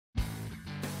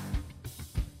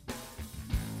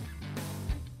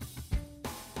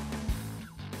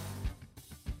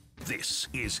This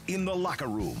is In the Locker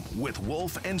Room with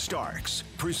Wolf and Starks,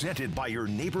 presented by your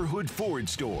neighborhood Ford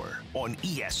store on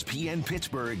ESPN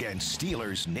Pittsburgh and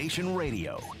Steelers Nation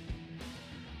Radio.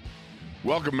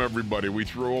 Welcome, everybody. We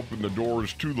throw open the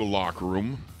doors to the locker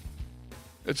room.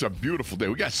 It's a beautiful day.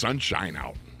 We got sunshine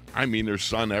out. I mean, there's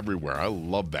sun everywhere. I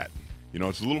love that. You know,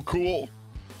 it's a little cool,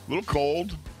 a little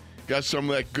cold. Got some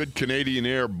of that good Canadian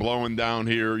air blowing down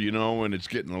here, you know, and it's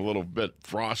getting a little bit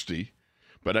frosty.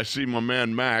 But I see my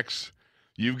man Max.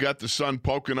 You've got the sun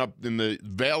poking up in the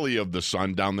valley of the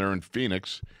sun down there in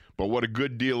Phoenix. But what a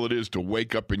good deal it is to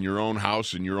wake up in your own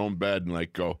house, in your own bed, and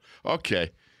like go, okay,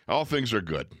 all things are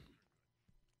good.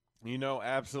 You know,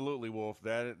 absolutely, Wolf.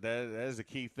 That is a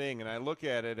key thing. And I look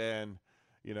at it and,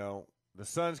 you know, the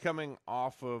sun's coming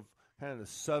off of kind of the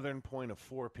southern point of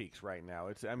Four Peaks right now.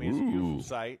 It's a beautiful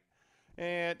sight.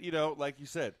 And, you know, like you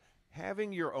said,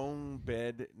 having your own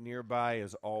bed nearby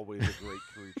is always a great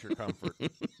creature comfort.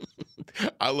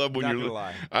 I love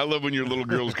when your little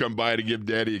girls come by to give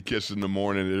Daddy a kiss in the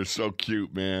morning. They're so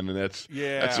cute, man, and that's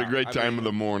a great time of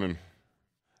the morning.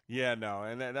 Yeah, no,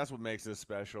 and that's what makes this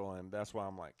special, and that's why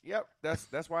I'm like, yep,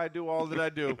 that's why I do all that I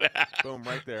do. Boom,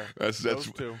 right there.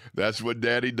 That's what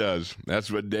Daddy does.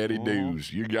 That's what Daddy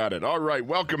does. You got it. All right,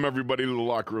 welcome everybody to the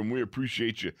locker room. We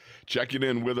appreciate you checking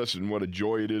in with us, and what a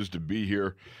joy it is to be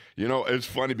here. You know, it's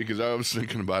funny because I was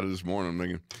thinking about it this morning. I'm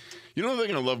thinking, you know the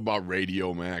thing I love about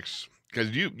radio, Max?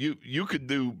 Because you could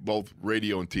do both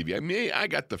radio and TV. I mean, I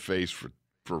got the face for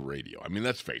radio. I mean,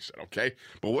 let's face it, okay?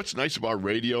 But what's nice about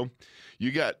radio,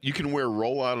 you can wear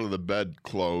roll out of the bed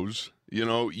clothes. You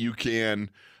know, you can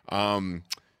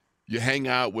you hang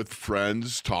out with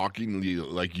friends talking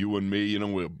like you and me, you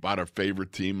know, about our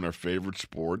favorite team and our favorite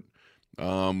sport.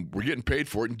 We're getting paid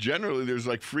for it, and generally there's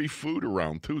like free food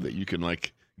around too that you can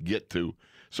like get to.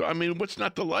 So I mean, what's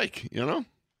not to like, you know?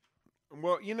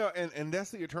 Well, you know, and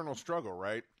that's the eternal struggle,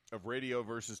 right, of radio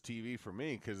versus TV for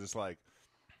me, because it's like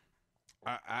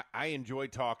I enjoy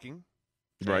talking,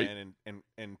 right?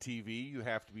 And TV, you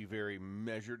have to be very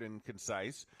measured and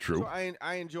concise. True. So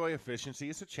I enjoy efficiency.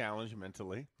 It's a challenge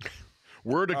mentally.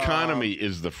 Word economy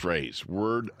is the phrase.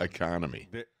 Word economy.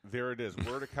 There it is.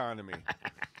 Word economy.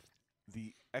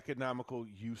 The economical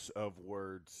use of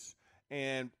words.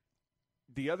 And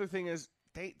the other thing is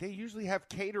they usually have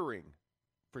catering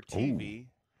for TV. Ooh.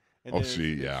 And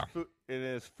it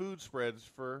is food spreads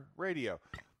for radio.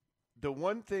 The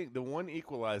one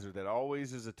equalizer that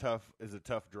always is a tough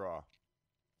draw.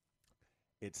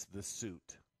 It's the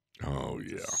suit. Oh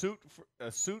yeah.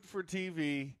 A suit for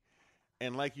TV,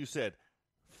 and like you said,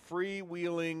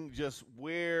 freewheeling. Just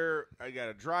wear. I got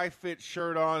a dry fit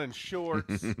shirt on and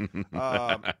shorts.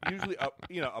 Usually,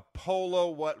 a polo.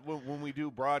 When we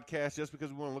do broadcasts, just because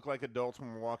we want to look like adults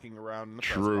when we're walking around in the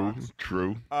press box.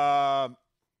 True.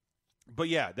 But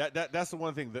yeah, that's the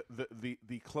one thing.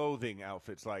 The clothing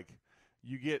outfits, like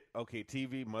you get, okay,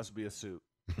 TV must be a suit.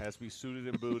 Has to be suited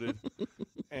and booted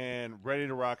and ready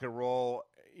to rock and roll,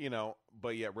 you know.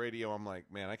 But yeah, radio, I'm like,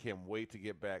 man, I can't wait to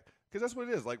get back, because that's what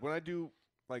it is. Like when I do,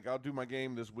 like I'll do my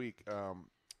game this week,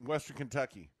 Western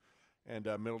Kentucky and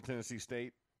Middle Tennessee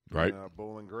State, right?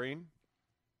 Bowling Green.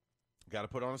 Got to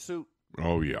put on a suit.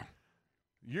 Oh yeah.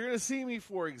 You're going to see me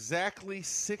for exactly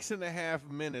 6.5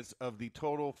 minutes of the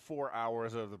total 4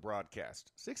 hours of the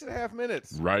broadcast. 6.5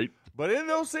 minutes. Right. But in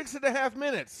those 6.5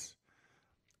 minutes,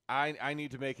 I need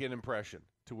to make an impression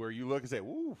to where you look and say,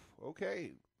 ooh,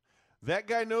 okay, that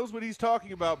guy knows what he's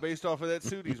talking about based off of that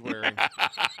suit he's wearing.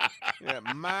 Yeah,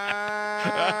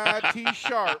 my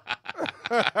T-sharp.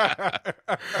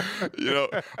 You know,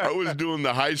 I was doing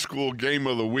the high school game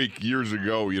of the week years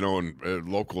ago, you know, and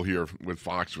local here with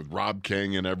Fox, with Rob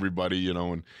King and everybody, you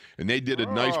know, and they did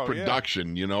a nice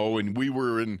production, you know, and we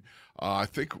were in, I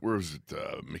think, where was it?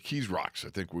 McKees Rocks, I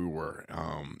think we were.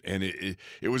 And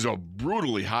it was a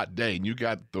brutally hot day, and you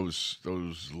got those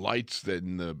lights that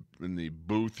in the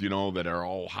booth, you know, that are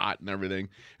all hot and everything,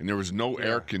 and there was no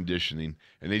air conditioning,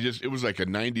 and it was like a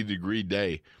 90-degree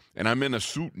day. And I'm in a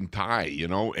suit and tie, you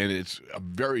know, and it's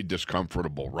very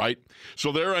discomfortable, right?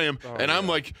 So there I am, I'm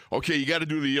like, okay, you got to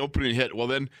do the opening hit. Well,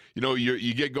 then, you know,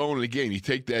 you get going in the game. You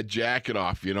take that jacket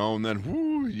off, you know, and then,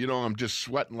 whoo, you know, I'm just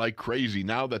sweating like crazy.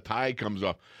 Now the tie comes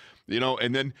up, you know,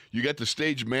 and then you get the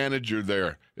stage manager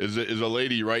there is a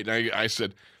lady, right? And I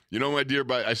said, you know, my dear,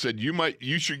 I said,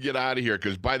 you should get out of here,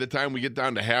 because by the time we get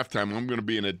down to halftime, I'm going to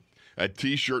be in a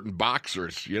T-shirt and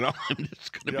boxers, you know? It's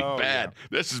going to be bad. Yeah.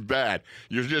 This is bad.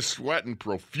 You're just sweating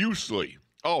profusely.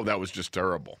 Oh, that was just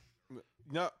terrible.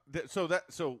 No,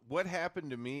 so what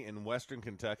happened to me in Western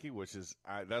Kentucky, which is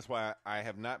that's why I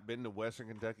have not been to Western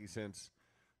Kentucky since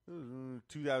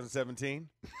 2017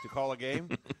 to call a game,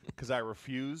 because I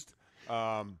refused.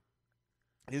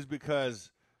 is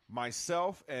because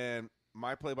myself and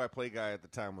my play-by-play guy at the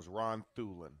time was Ron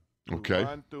Thulin. Okay.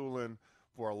 Ron Thulin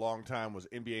for a long time was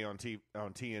NBA on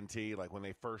TNT, like when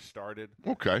they first started.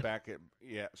 Okay. Back at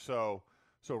So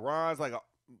Ron's like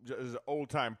is an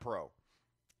old-time pro.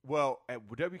 Well, at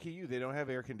WKU they don't have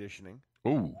air conditioning.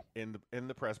 Ooh. In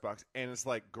the press box, and it's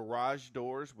like garage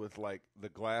doors with like the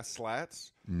glass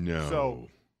slats. No. So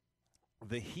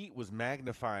the heat was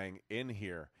magnifying in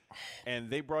here, and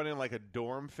they brought in like a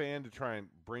dorm fan to try and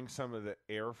bring some of the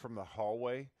air from the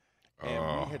hallway,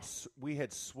 and we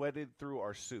had sweated through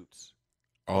our suits.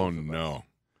 Oh no.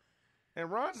 And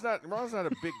Ron's not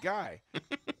a big guy,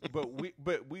 but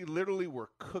we literally were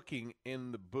cooking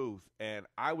in the booth, and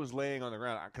I was laying on the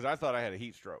ground because I thought I had a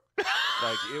heat stroke.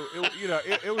 Like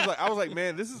it was like I was like,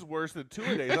 man, this is worse than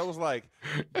 2-a-days. I was like,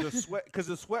 the sweat, because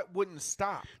the sweat wouldn't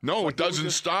stop. No, like, it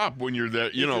doesn't stop when you're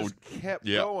there. You know, just kept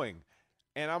going.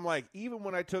 And I'm like, even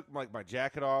when I took like my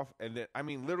jacket off, and then I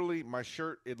mean, literally, my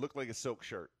shirt, it looked like a silk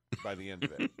shirt by the end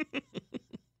of it.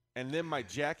 And then my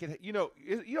jacket, you know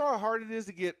how hard it is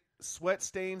to get sweat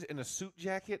stains in a suit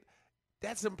jacket?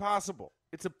 That's impossible.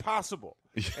 It's impossible.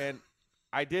 And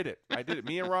I did it.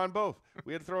 Me and Ron both.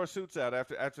 We had to throw our suits out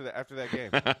after that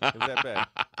game. It was that bad.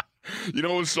 You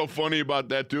know what's so funny about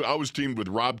that, too? I was teamed with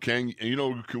Rob King. And you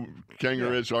know who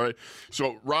Kanger is, all right?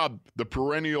 So, Rob, the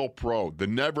perennial pro, the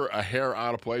never a hair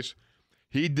out of place,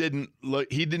 he didn't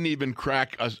even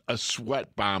crack a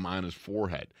sweat bomb on his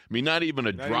forehead. I mean, not even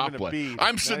a droplet.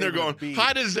 I'm sitting there going,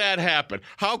 how does that happen?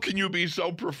 How can you be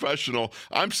so professional?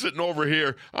 I'm sitting over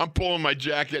here. I'm pulling my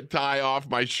jacket tie off,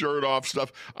 my shirt off,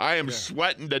 stuff. I am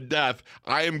sweating to death.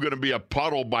 I am going to be a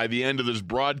puddle by the end of this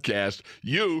broadcast.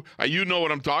 You know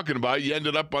what I'm talking about. You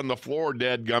ended up on the floor,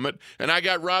 dadgummit. And I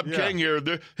got Rob King here.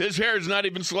 His hair is not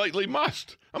even slightly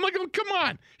mussed. I'm like, oh, come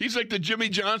on. He's like the Jimmy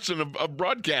Johnson of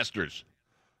broadcasters.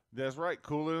 That's right.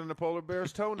 Cooler than the polar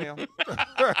bear's toenail.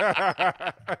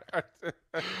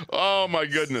 Oh, my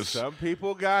goodness. Some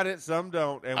people got it, some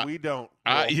don't, and we don't.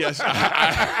 Yes.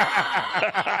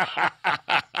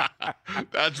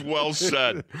 That's well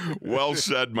said. Well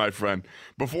said, my friend.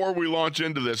 Before we launch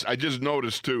into this, I just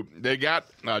noticed, too, they got,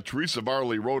 Teresa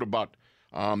Varley wrote about,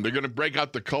 they're going to break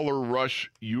out the Color Rush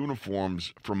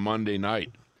uniforms for Monday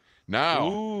night. Now,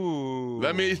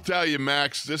 let me tell you,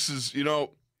 Max, this is,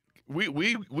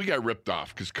 we got ripped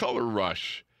off because Color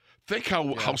Rush, think how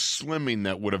slimming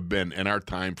that would have been in our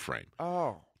time frame.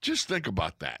 Oh. Just think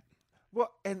about that.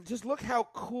 Well, and just look how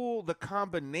cool the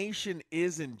combination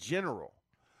is in general.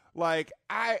 Like,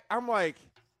 I'm like,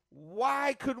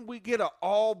 why couldn't we get an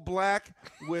all black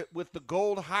with the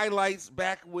gold highlights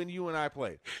back when you and I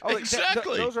played? I was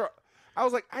exactly. I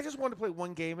was like, I just wanted to play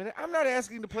one game in it. I'm not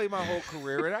asking to play my whole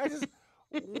career in it. I just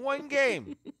one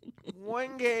game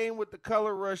with the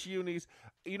Color Rush unis.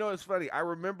 You know, it's funny. I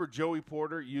remember Joey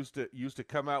Porter used to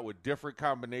come out with different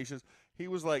combinations. He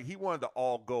was like, he wanted the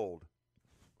all gold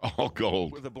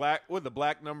with the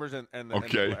black numbers and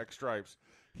the black stripes.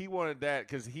 He wanted that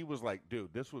because he was like,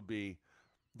 dude, this would be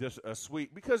just a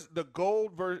sweet, because the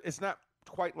gold version, it's not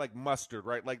quite like mustard,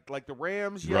 right? Like the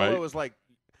Rams yellow is like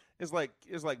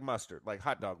mustard, like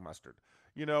hot dog mustard,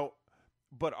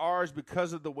 But ours,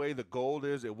 because of the way the gold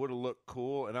is, it would have looked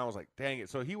cool. And I was like, dang it.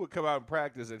 So he would come out and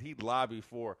practice, and he'd lobby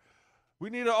for, we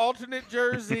need an alternate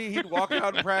jersey. He'd walk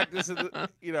out and practice,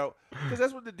 because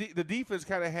that's what the defense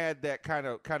kind of had, that kind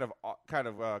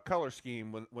of color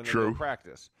scheme when they would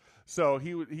practice. So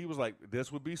he was like,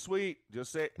 this would be sweet.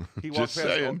 Just say he walked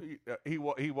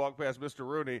he walked past Mr.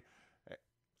 Rooney.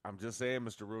 I'm just saying,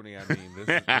 Mr. Rooney, I mean, this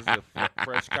is a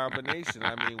fresh combination.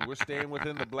 I mean, we're staying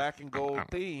within the black and gold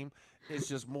theme. It's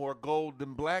just more gold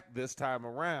than black this time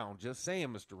around. Just saying,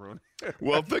 Mr. Rooney.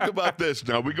 Well, think about this.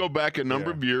 Now, we go back a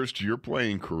number of years to your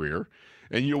playing career,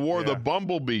 and you wore the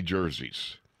Bumblebee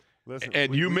jerseys. Listen,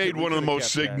 and you made one of the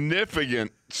most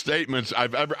significant statements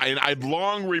I've ever – and I've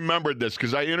long remembered this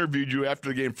because I interviewed you after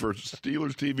the game for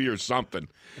Steelers TV or something.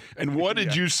 And what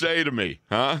did you say to me,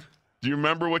 huh? Do you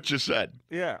remember what you said?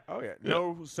 Yeah. Oh, yeah.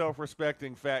 No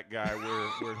self-respecting fat guy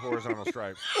with horizontal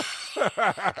stripes.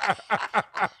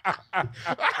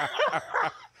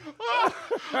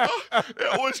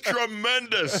 It was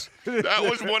tremendous. That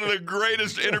was one of the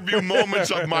greatest interview moments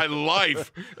of my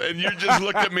life. And you just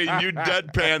looked at me and you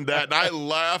deadpanned that. And I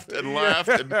laughed and laughed.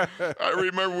 And I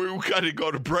remember we got to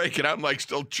go to break, and I'm like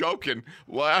still choking,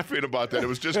 laughing about that. It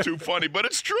was just too funny. But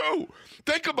it's true.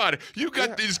 Think about it. You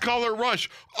got these Color Rush.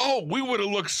 Oh, we would have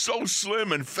looked so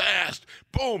slim and fast.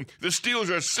 Boom. The Steelers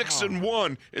are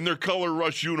 6-1 in their Color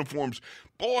Rush uniforms.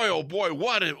 boy, oh boy,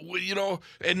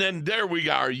 and then there we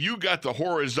are. You got the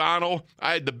horizontal.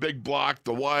 I had the big block,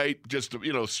 the white, just,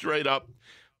 straight up.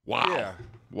 Wow. Yeah.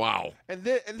 Wow. And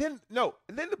then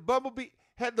the Bumblebee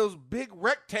had those big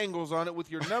rectangles on it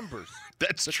with your numbers.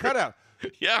 That's the true. cutout.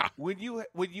 Yeah. When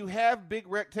you have big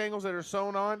rectangles that are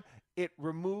sewn on, it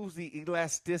removes the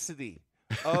elasticity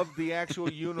of the actual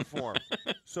uniform.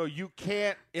 So you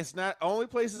can't, it's not, only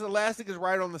place is elastic is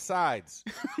right on the sides.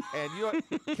 And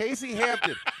Casey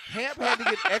Hampton had to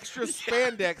get extra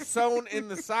spandex sewn in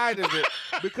the side of it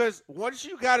because once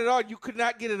you got it on, you could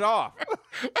not get it off.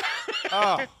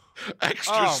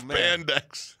 Extra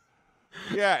spandex.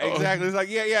 Yeah, exactly. It's like,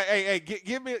 hey,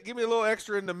 give me a little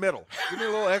extra in the middle. Give me a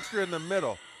little extra in the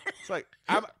middle. It's like,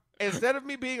 instead of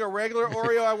me being a regular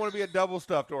Oreo, I want to be a double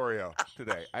stuffed Oreo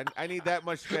today. I need that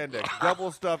much spandex.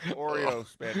 Double stuffed Oreo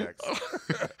spandex.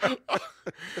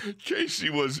 Casey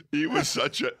was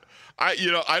such a, I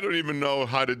don't even know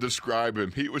how to describe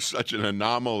him. He was such an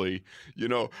anomaly.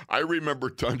 I remember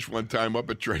Tunch one time up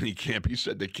at training camp. He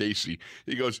said to Casey,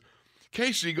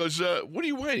 Casey, he goes, what do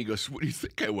you weigh? He goes, what do you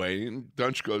think I weigh? And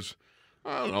Tunch goes,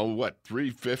 I don't know, what,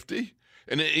 350?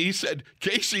 And he said,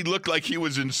 Casey looked like he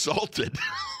was insulted.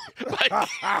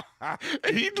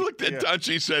 And he looked at Tunch.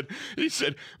 He said,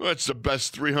 well, it's the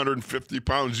best 350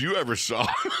 pounds you ever saw.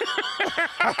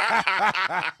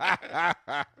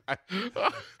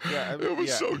 It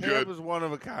was so good. Hamp is one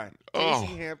of a kind.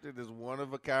 Casey Hampton is one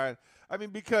of a kind. I mean,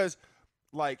 because,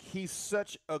 he's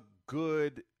such a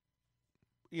good,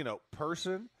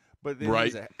 person, but then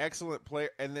he's an excellent player.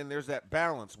 And then there's that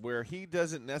balance where he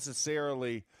doesn't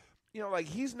necessarily –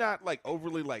 he's not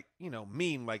overly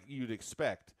mean like you'd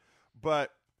expect,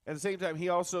 but at the same time, he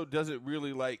also doesn't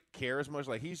really care as much.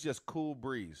 He's just cool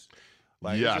breeze.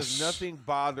 Just nothing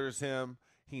bothers him.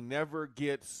 He never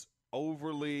gets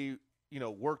overly,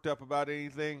 worked up about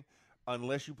anything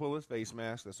unless you pull his face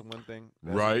mask. That's the one thing.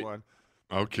 That's right. The one.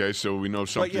 Okay. So we know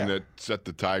something that set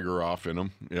the tiger off in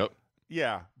him. Yep.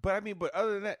 Yeah. But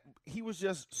other than that, he was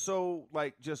just so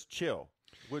just chill.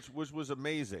 Which was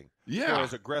amazing. Yeah. For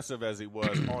as aggressive as he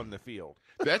was on the field.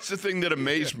 That's the thing that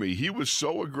amazed me. He was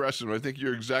so aggressive. I think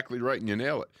you're exactly right, and you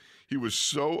nail it. He was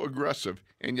so aggressive,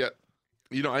 and yet,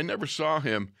 I never saw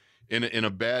him in a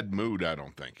bad mood, I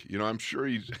don't think. I'm sure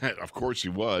of course he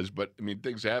was, but,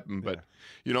 things happen. But,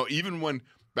 even when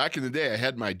 – back in the day, I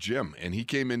had my gym, and he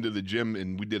came into the gym,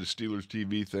 and we did a Steelers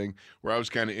TV thing where I was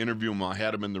kind of interviewing him. I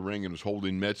had him in the ring and was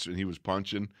holding mitts, and he was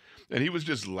punching. And he was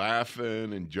just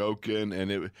laughing and joking,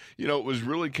 and it was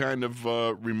really kind of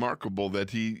remarkable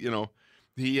that he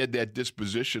had that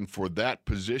disposition for that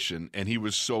position, and he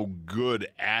was so good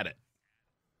at it.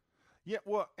 Yeah,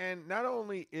 well, and not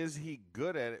only is he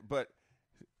good at it, but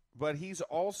he's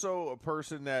also a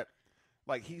person that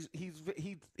he's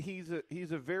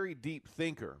a very deep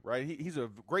thinker, right? He's a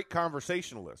great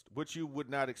conversationalist, which you would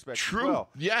not expect. True. As well.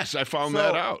 Yes, I found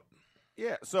that out.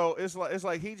 Yeah, so it's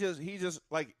like he just is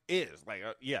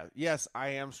yes, I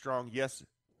am strong. Yes,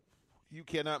 you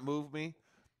cannot move me,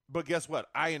 but guess what?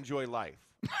 I enjoy life.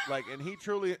 And he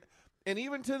truly, and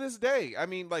even to this day,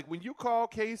 when you call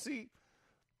Casey,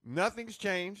 nothing's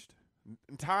changed.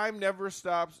 Time never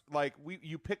stops.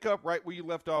 You pick up right where you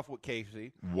left off with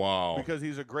Casey. Wow. Because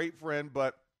he's a great friend,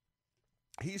 but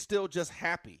he's still just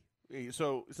happy.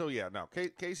 So yeah, no,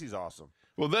 Casey's awesome.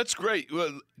 Well, that's great.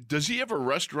 Well, does he have a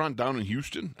restaurant down in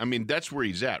Houston? That's where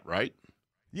he's at, right?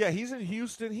 Yeah, he's in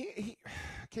Houston.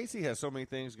 Casey has so many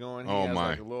things going. He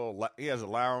he has a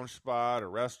lounge spot, a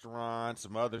restaurant,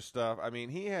 some other stuff.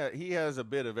 He has a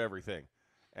bit of everything,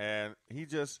 and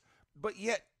but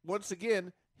yet once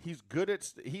again. He's good at.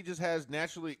 He just has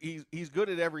naturally. He's good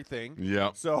at everything. Yeah.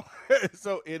 So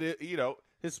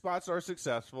his spots are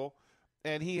successful,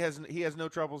 and he has no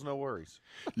troubles, no worries.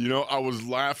 I was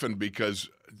laughing because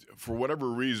for whatever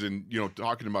reason,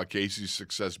 talking about Casey's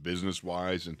success business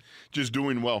wise and just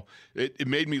doing well, it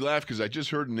made me laugh because I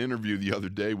just heard an interview the other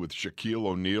day with Shaquille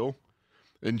O'Neal,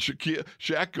 and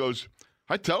Shaq goes,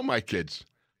 "I tell my kids,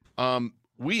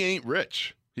 we ain't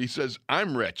rich." He says,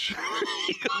 I'm rich.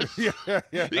 He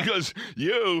goes,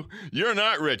 you're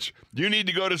not rich. You need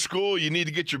to go to school. You need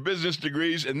to get your business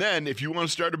degrees. And then if you want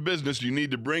to start a business, you need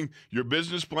to bring your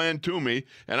business plan to me,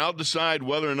 and I'll decide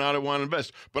whether or not I want to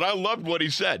invest. But I loved what he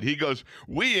said. He goes,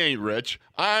 we ain't rich.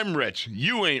 I'm rich.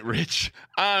 You ain't rich.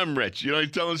 I'm rich.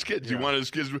 He's telling his kids. Yeah. He wanted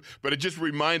his kids. But it just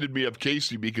reminded me of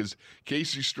Casey because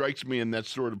Casey strikes me in that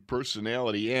sort of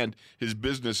personality and his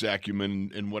business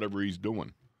acumen in whatever he's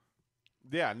doing.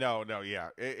 Yeah, no, yeah.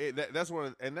 That's one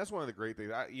of the great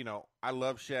things. I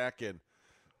love Shaq, and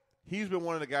he's been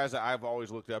one of the guys that I've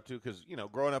always looked up to because,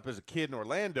 growing up as a kid in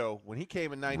Orlando, when he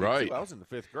came in 92, Right. I was in the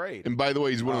 5th grade. And by the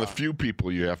way, he's one of the few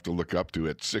people you have to look up to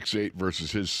at 6'8"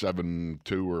 versus his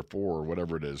 7'2" or 4 or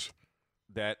whatever it is.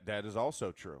 That is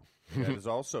also true. That is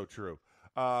also true.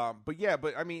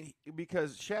 But I mean,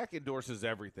 because Shaq endorses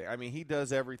everything. I mean, he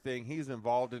does everything. He's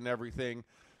involved in everything.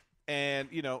 And,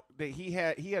 he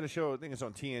had a show, I think it's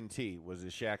on TNT, was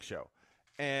his Shaq show.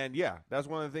 And, yeah, that's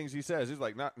one of the things he says. He's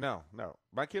like, no.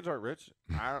 My kids aren't rich.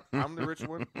 I'm the rich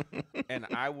one. And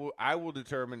I will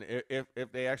determine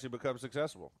if they actually become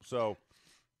successful. So,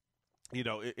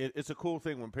 it's a cool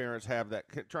thing when parents have that,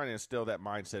 trying to instill that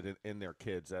mindset in their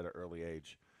kids at an early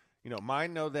age.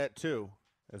 Mine know that too,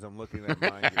 as I'm looking at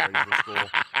mine get ready for school.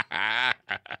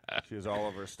 She has all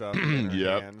of her stuff in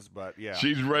her hands, but yeah.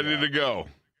 She's ready to go.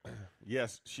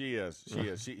 Yes, she is. She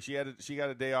is. She got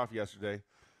a day off yesterday.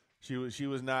 She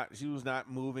was not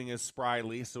moving as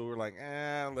spryly, so we're like,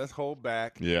 let's hold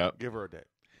back. Yeah. Give her a day.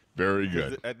 Very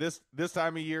good. At this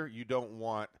time of year, you don't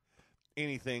want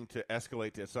anything to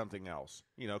escalate to something else,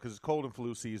 because it's cold and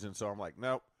flu season. So I'm like,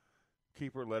 nope,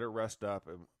 keep her, let her rest up,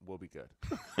 and we'll be good.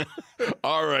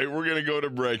 All right, we're going to go to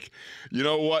break. You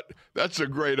know what? That's a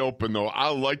great open, though. I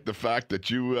like the fact that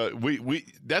you we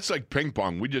that's like ping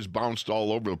pong. We just bounced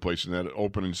all over the place in that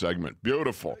opening segment.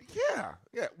 Beautiful. Yeah.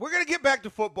 We're going to get back to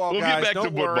football, we'll guys. Get back don't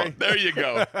to football. worry. There you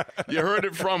go. You heard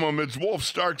it from him. It's Wolf,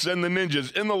 Starks, and the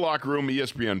Ninjas in the locker room,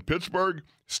 ESPN Pittsburgh,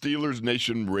 Steelers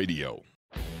Nation Radio.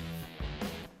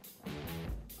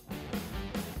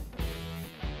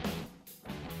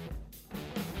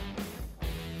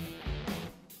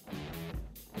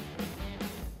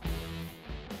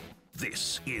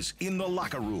 This is In the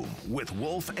Locker Room with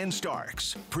Wolf and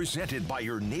Starks, presented by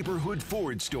your neighborhood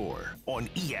Ford store on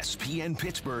ESPN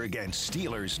Pittsburgh and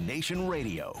Steelers Nation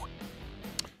Radio.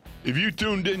 If you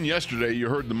tuned in yesterday, you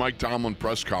heard the Mike Tomlin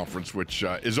press conference, which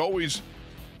is always,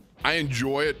 I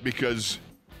enjoy it because,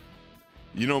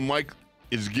 Mike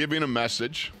is giving a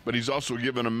message, but he's also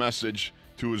giving a message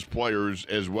to his players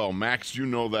as well. Max, you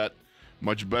know that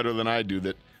much better than I do,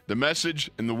 that the message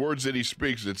and the words that he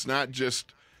speaks, it's not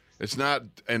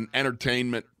an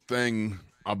entertainment thing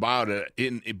about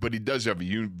it, but he does have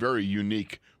a very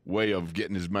unique way of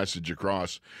getting his message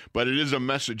across. But it is a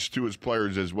message to his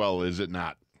players as well, is it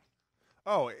not?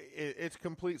 Oh, it's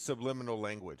complete subliminal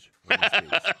language when he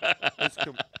speaks.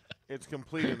 It's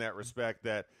complete in that respect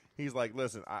that he's like,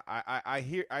 listen, I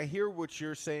hear what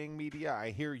you're saying, media.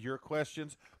 I hear your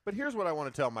questions, but here's what I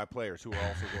want to tell my players who are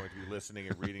also going to be listening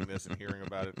and reading this and hearing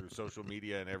about it through social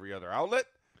media and every other outlet.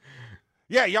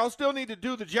 Yeah, y'all still need to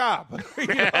do the job. It's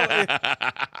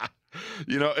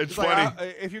funny.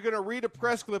 Like, if you're going to read a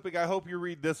press clipping, I hope you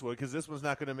read this one because this one's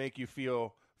not going to make you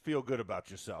feel good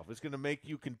about yourself. It's going to make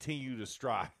you continue to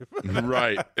strive.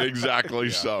 Right, exactly.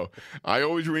 Yeah. So I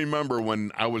always remember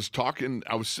when I was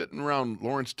sitting around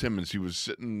Lawrence Timmons. He was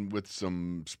sitting with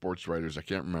some sports writers. I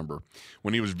can't remember.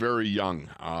 When he was very young,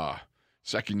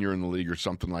 second year in the league or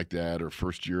something like that, or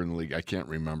first year in the league. I can't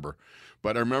remember.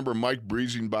 But I remember Mike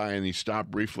breezing by, and he stopped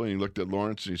briefly, and he looked at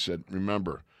Lawrence, and he said,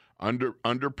 remember,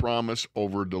 under promise,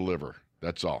 over deliver.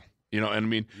 That's all. And I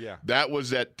mean, That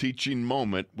was that teaching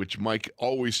moment, which Mike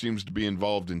always seems to be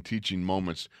involved in teaching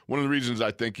moments. One of the reasons I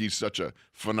think he's such a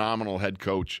phenomenal head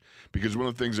coach, because one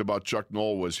of the things about Chuck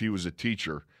Noll was he was a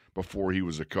teacher before he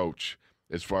was a coach.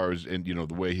 As far as, and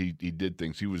the way he did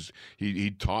things,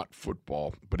 he taught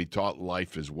football, but he taught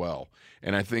life as well.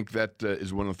 And I think that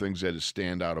is one of the things that is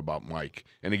stand out about Mike.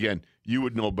 And again, you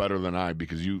would know better than I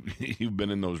because you've been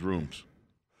in those rooms.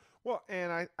 Well,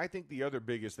 and I think the other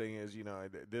biggest thing is,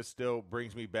 this still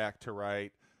brings me back to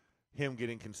him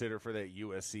getting considered for that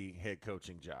USC head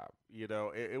coaching job.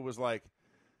 It was like,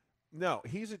 no,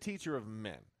 he's a teacher of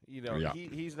men. He's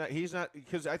not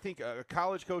because I think a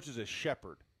college coach is a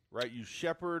shepherd. Right, you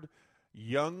shepherd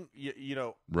young,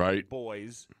 right,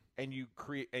 boys, and you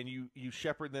create and you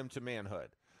shepherd them to manhood.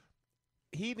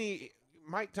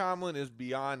 Mike Tomlin is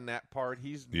beyond that part.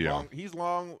 He's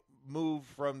long moved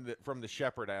from the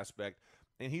shepherd aspect,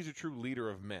 and he's a true leader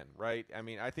of men. Right, I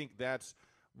mean, I think that's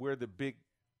where the big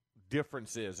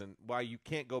difference is, and why you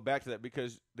can't go back to that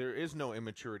because there is no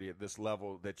immaturity at this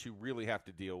level that you really have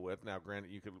to deal with. Now,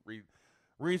 granted, you could read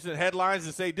recent headlines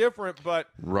and say different, but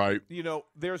right,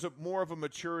 there's more of a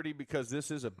maturity because this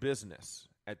is a business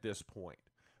at this point,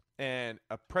 and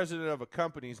a president of a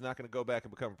company is not going to go back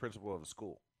and become a principal of a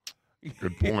school.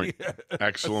 Good point.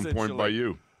 Excellent point by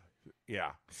you.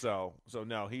 Yeah. So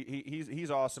no, he's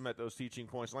awesome at those teaching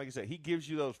points. Like I said, he gives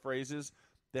you those phrases,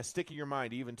 that stick in your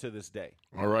mind even to this day?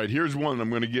 All right, here's one I'm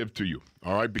going to give to you.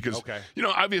 All right, because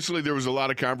obviously there was a lot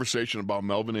of conversation about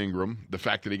Melvin Ingram, the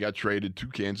fact that he got traded to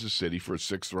Kansas City for a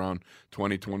 6th round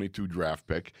 2022 draft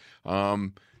pick.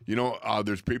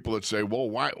 There's people that say, well,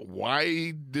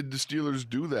 why did the Steelers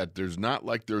do that? There's not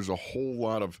like there's a whole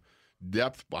lot of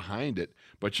depth behind it.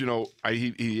 But,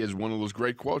 he has one of those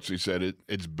great quotes. He said,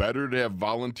 it's better to have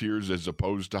volunteers as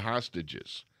opposed to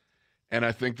hostages. And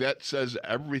I think that says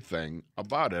everything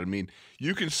about it. I mean,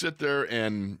 you can sit there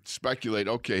and speculate,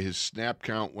 okay, his snap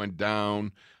count went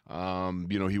down.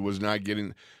 He was not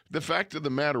getting – the fact of the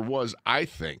matter was, I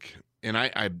think, and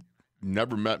I've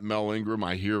never met Mel Ingram.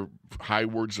 I hear high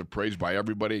words of praise by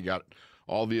everybody. Got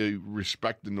all the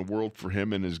respect in the world for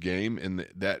him and his game and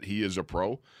that he is a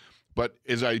pro. But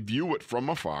as I view it from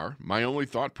afar, my only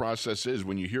thought process is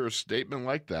when you hear a statement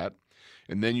like that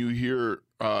and then you hear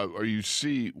or you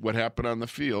see what happened on the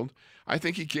field, I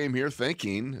think he came here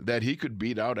thinking that he could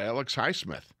beat out Alex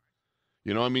Highsmith.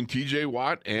 T.J.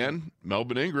 Watt and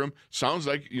Melvin Ingram sounds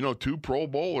like, 2 Pro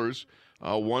Bowlers,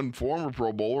 one former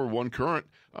Pro Bowler, one current.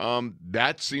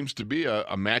 That seems to be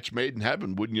a match made in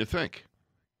heaven, wouldn't you think?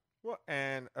 Well,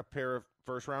 and a pair of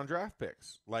first-round draft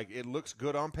picks. Like, it looks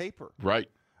good on paper. Right.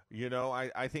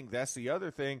 I think that's the other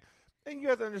thing. And you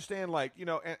have to understand,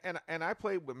 and I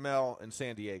played with Mel in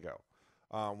San Diego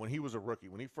when he was a rookie,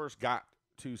 when he first got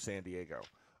to San Diego.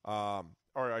 Or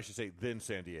I should say then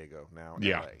San Diego, now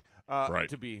LA. Right.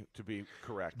 To be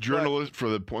correct. Journalist for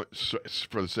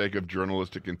the sake of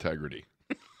journalistic integrity.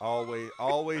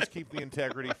 Always keep the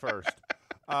integrity first.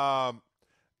 And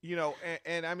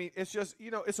I mean, it's just,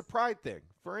 it's a pride thing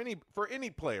for any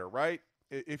player, right?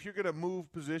 If you're going to move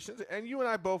positions, and you and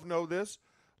I both know this,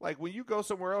 like when you go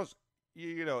somewhere else,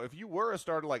 if you were a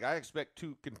starter, like I expect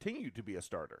to continue to be a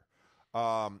starter.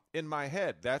 In my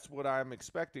head, that's what I'm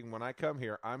expecting when I come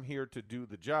here. I'm here to do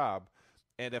the job.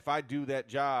 And if I do that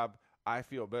job, I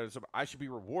feel better. So I should be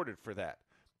rewarded for that.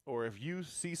 Or if you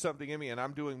see something in me and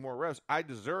I'm doing more reps, I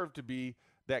deserve to be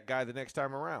that guy the next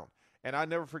time around. And I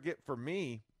never forget, for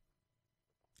me,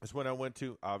 is when I went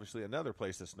to, obviously, another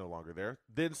place that's no longer there,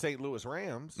 then St. Louis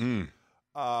Rams,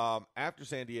 after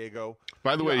San Diego.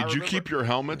 By the way, did you keep your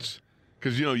helmets?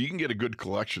 Because, you can get a good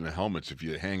collection of helmets if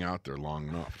you hang out there long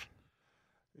enough.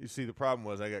 You see, the problem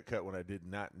was I got cut when I did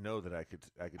not know that I could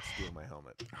steal my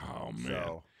helmet. Oh,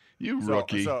 man.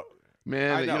 Rookie.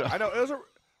 Man. I know. It was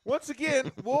once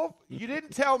again, Wolf, you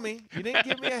didn't tell me. You didn't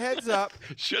give me a heads up.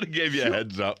 Should have gave you a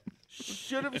heads up.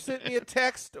 Should have sent me a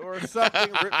text or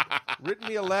something, written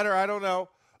me a letter, I don't know,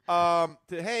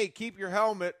 hey, keep your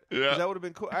helmet. Yeah. That would have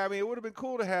been cool. I mean, it would have been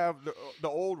cool to have the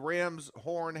old Rams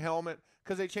horn helmet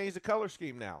because they changed the color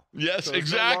scheme now. Yes, so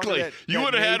exactly. You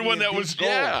would have had one that was,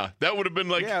 that would have been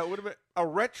like. Yeah, it would have been a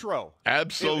retro.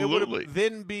 Absolutely. It would have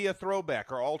then be a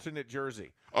throwback or alternate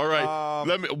jersey. All right,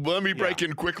 let me break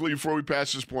in quickly before we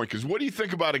pass this point, because what do you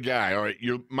think about a guy? All right,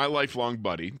 you're my lifelong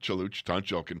buddy, Chaluch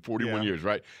Tunchokin, 41 years,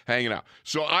 right, hanging out.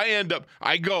 So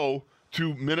I go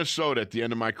to Minnesota at the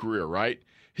end of my career, right?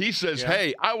 He says,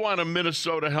 hey, I want a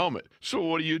Minnesota helmet. So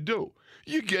what do?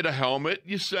 You get a helmet,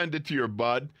 you send it to your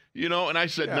bud, and I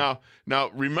said, now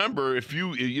remember, if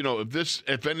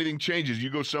if anything changes, you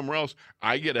go somewhere else,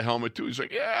 I get a helmet too. He's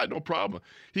like, yeah, no problem.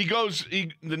 The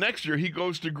next year he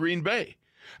goes to Green Bay.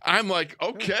 I'm like,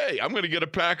 okay, I'm going to get a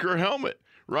Packer helmet,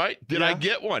 right? Did I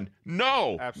get one?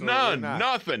 No, absolutely not.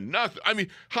 Nothing. I mean,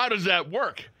 how does that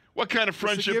work? What kind of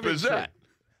friendship is that?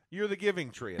 You're the giving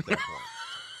tree at that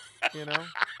point.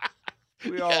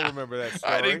 We all remember that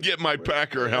story. I didn't get my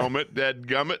Packer helmet,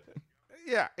 dadgummit.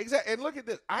 Yeah, exactly. And look at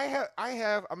this. I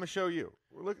have. I'm gonna show you.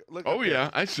 Look. Oh yeah,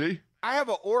 I see. I have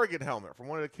an Oregon helmet from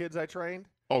one of the kids I trained.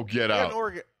 Oh, get out!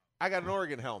 I got an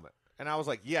Oregon helmet, and I was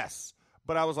like, yes.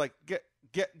 But I was like,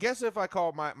 guess if I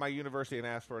called my university and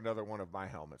asked for another one of my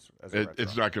helmets.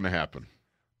 It's not going to happen.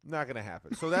 Not going to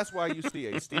happen. So that's why you see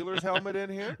a Steelers helmet in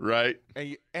here, right?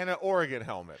 And an Oregon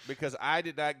helmet, because I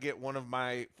did not get one of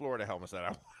my Florida helmets that I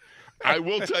wanted. I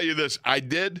will tell you this: I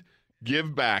did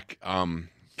give back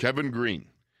Kevin Green,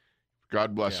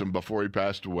 God bless him, before he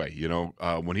passed away.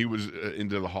 When he was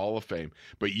into the Hall of Fame.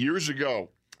 But years ago,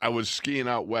 I was skiing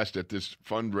out west at this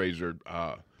fundraiser.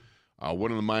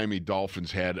 One of the Miami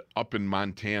Dolphins had up in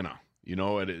Montana.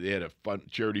 They had a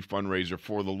charity fundraiser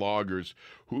for the loggers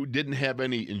who didn't have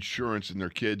any insurance, and their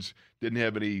kids didn't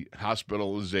have any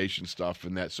hospitalization stuff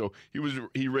and that. So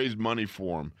he raised money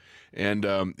for them, and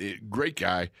great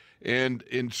guy. And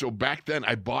so back then,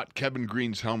 I bought Kevin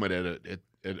Green's helmet at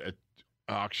an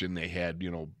auction they had,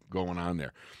 going on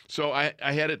there. So I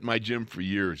had it in my gym for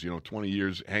years, 20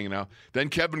 years hanging out. Then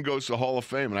Kevin goes to the Hall of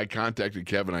Fame, and I contacted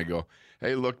Kevin. I go,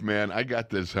 hey, look, man, I got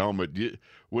this helmet.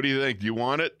 What do you think? Do you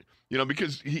want it? You know,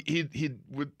 because he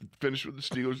would finish with the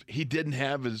Steelers. He didn't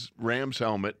have his Rams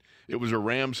helmet. It was a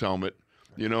Rams helmet,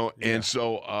 you know, and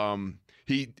so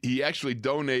he actually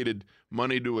donated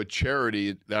money to a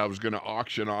charity that I was going to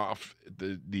auction off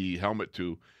the helmet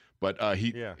to. But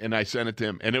and I sent it to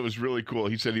him, and it was really cool.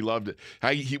 He said he loved it.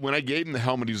 When I gave him the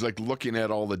helmet, he was like looking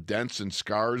at all the dents and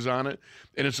scars on it,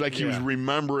 and it's like he was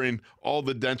remembering all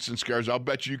the dents and scars. I'll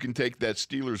bet you can take that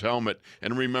Steelers helmet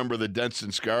and remember the dents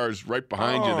and scars right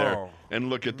behind you there,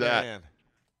 and look at that.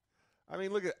 I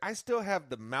mean, look I still have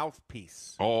the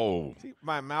mouthpiece. Oh, see,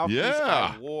 my mouthpiece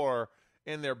I wore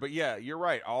in there, but yeah, you're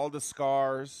right. All the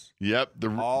scars. Yep,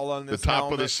 all on this the top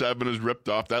helmet. of the 7 is ripped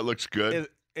off. That looks good.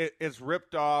 It's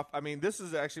ripped off. I mean, this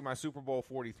is actually my Super Bowl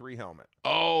 43 helmet.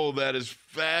 Oh, that is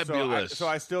fabulous. So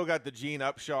I still got the Gene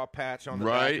Upshaw patch on the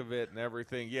back of it and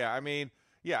everything. Yeah, I mean,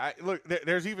 look,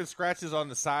 there's even scratches on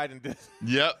the side. And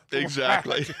yep,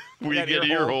 exactly. We get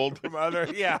ear hold. From other,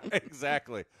 yeah,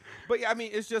 exactly. But, yeah, I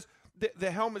mean, it's just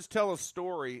the helmets tell a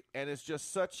story, and it's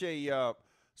just such a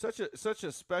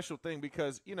special thing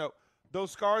because, you know,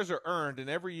 those scars are earned, and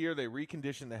every year they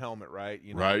recondition the helmet, right?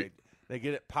 You know, right. They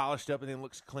get it polished up and then it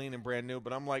looks clean and brand new.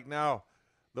 But I'm like, no,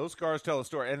 those scars tell a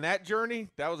story. And that journey,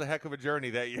 that was a heck of a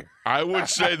journey that year. I would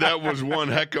say that was one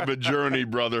heck of a journey,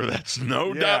 brother. That's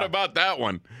no doubt about that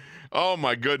one. Oh,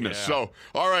 my goodness. Yeah. So,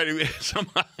 all right,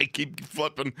 somehow I keep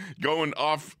flipping, going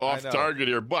off target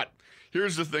here. But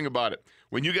here's the thing about it.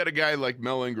 When you got a guy like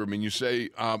Mel Ingram and you say,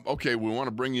 okay, we want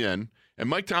to bring you in, and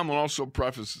Mike Tomlin also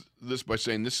prefaced this by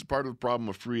saying this is part of the problem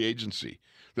of free agency,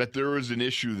 that there is an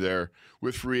issue there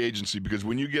with free agency because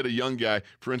when you get a young guy,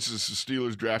 for instance, the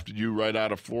Steelers drafted you right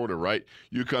out of Florida, right?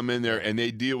 You come in there and they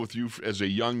deal with you as a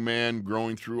young man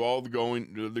growing through all the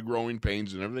growing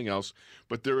pains and everything else,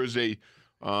 but there is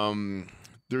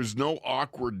there's no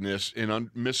awkwardness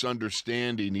in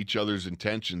misunderstanding each other's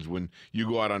intentions when you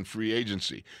go out on free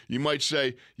agency. You might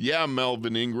say, yeah,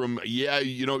 Melvin Ingram, yeah,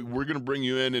 you know, we're going to bring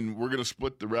you in and we're going to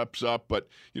split the reps up, but,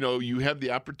 you know, you have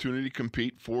the opportunity to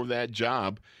compete for that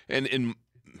job. And in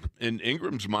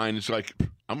Ingram's mind, it's like,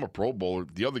 I'm a Pro Bowler.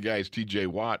 The other guy is T.J.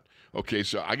 Watt. Okay,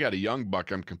 so I got a young buck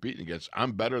I'm competing against.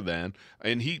 I'm better than.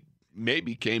 And he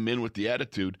maybe came in with the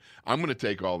attitude, I'm going to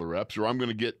take all the reps or I'm going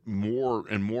to get more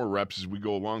and more reps as we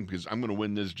go along because I'm going to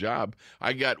win this job.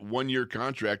 I got 1-year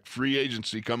contract, free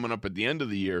agency coming up at the end of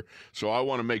the year, so I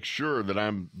want to make sure that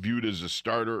I'm viewed as a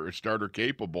starter or starter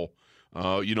capable,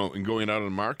 you know, and going out on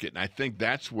the market. And I think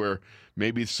that's where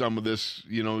maybe some of this,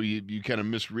 you know, you kind of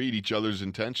misread each other's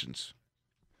intentions.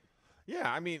 Yeah,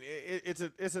 I mean,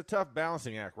 it's a tough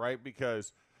balancing act, right?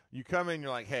 Because you come in,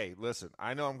 you're like, hey, listen,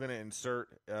 I know I'm going to insert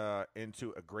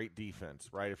into a great defense,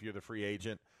 right, if you're the free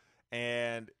agent.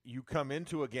 And you come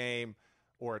into a game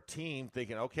or a team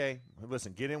thinking, okay,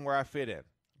 listen, get in where I fit in.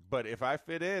 But if I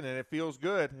fit in and it feels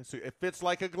good, it fits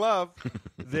like a glove,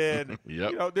 then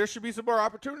you know there should be some more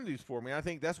opportunities for me. I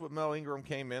think that's what Mel Ingram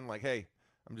came in like, hey,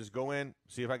 I'm just go in,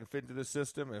 see if I can fit into this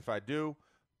system. And if I do,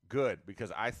 good,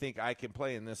 because I think I can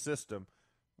play in this system.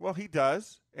 Well, he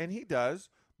does, and he does.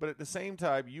 But at the same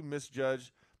time, you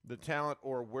misjudge the talent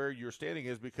or where your standing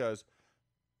is because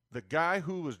the guy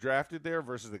who was drafted there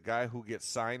versus the guy who gets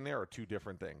signed there are two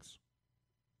different things.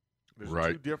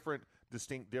 There's two different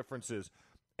distinct differences,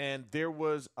 and there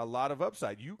was a lot of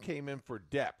upside. You came in for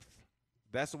depth.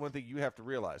 That's the one thing you have to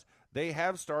realize. They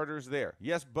have starters there.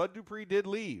 Yes, Bud Dupree did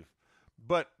leave,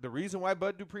 but the reason why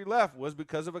Bud Dupree left was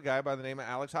because of a guy by the name of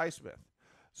Alex Highsmith.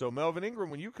 So Melvin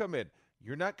Ingram, when you come in,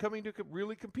 you're not coming to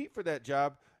really compete for that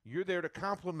job. You're there to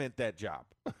complement that job.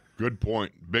 Good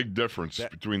point. Big difference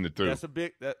between the two. That's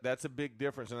a big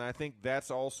difference, and I think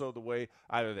that's also the way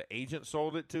either the agent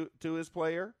sold it to his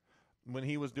player when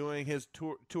he was doing his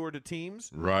tour to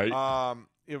teams, right?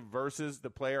 Versus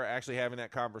the player actually having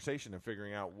that conversation and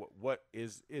figuring out what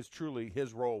is truly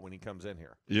his role when he comes in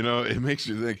here. You know, it makes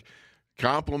you think: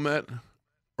 compliment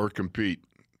or compete.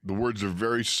 The words are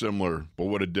very similar, but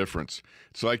what a difference.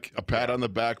 It's like a pat on the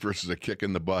back versus a kick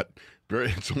in the butt.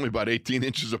 It's only about 18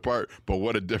 inches apart, but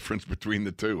what a difference between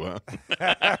the two, huh?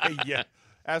 Yeah,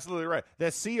 absolutely right.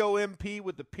 That COMP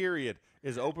with the period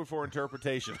is open for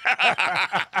interpretation.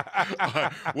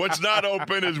 What's not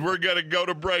open is we're going to go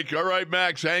to break. All right,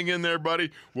 Max, hang in there,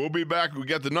 buddy. We'll be back. We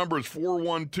got the numbers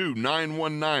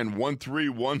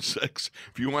 412-919-1316.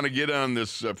 If you want to get on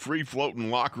this free-floating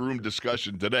locker room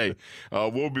discussion today,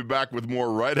 we'll be back with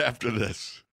more right after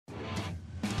this.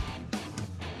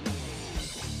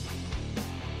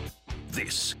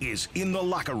 This is In the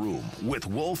Locker Room with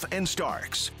Wolf and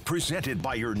Starks, presented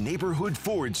by your neighborhood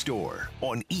Ford store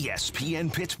on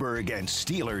ESPN Pittsburgh and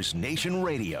Steelers Nation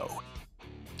Radio.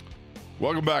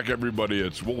 Welcome back, everybody.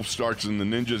 It's Wolf, Starks, and the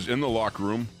Ninjas in the locker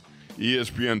room.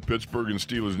 ESPN Pittsburgh and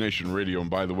Steelers Nation Radio. And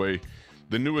by the way,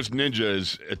 the newest Ninja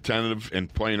is attentive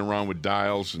and playing around with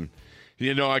dials. And,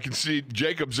 I can see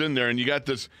Jacob's in there, and you got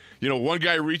this, one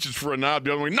guy reaches for a knob,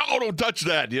 the other one, no, don't touch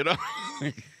that,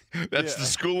 That's the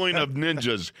schooling of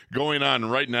ninjas going on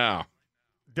right now.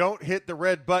 Don't hit the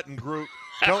red button, group.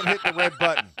 Don't hit the red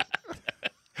button.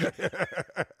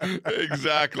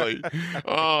 Exactly.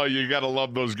 Oh, you got to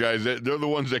love those guys. They're the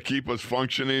ones that keep us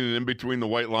functioning and in between the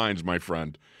white lines, my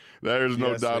friend. There's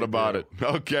no doubt about it.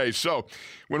 Okay, so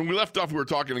when we left off, we were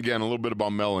talking again a little bit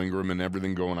about Mel Ingram and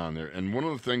everything going on there. And one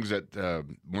of the things that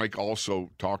Mike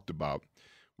also talked about,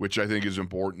 which I think is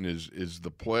important, is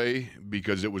the play,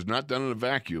 because it was not done in a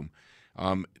vacuum.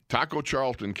 Taco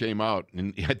Charlton came out,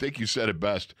 and I think you said it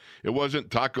best. It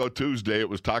wasn't Taco Tuesday, it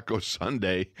was Taco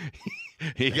Sunday.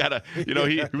 He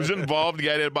was involved. The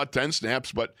guy had about 10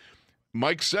 snaps, but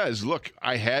Mike says, look,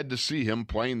 I had to see him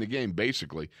playing the game,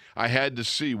 basically. I had to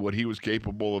see what he was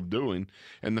capable of doing.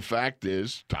 And the fact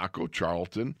is, Taco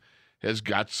Charlton has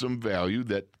got some value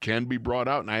that can be brought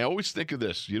out. And I always think of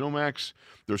this, Max,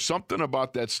 there's something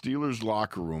about that Steelers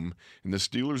locker room and the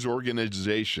Steelers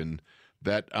organization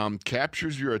that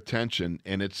captures your attention,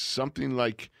 and it's something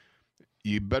like,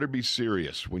 you better be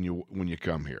serious when you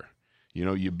come here.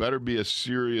 You better be a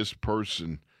serious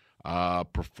person,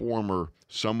 performer,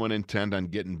 someone intent on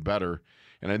getting better.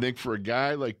 And I think for a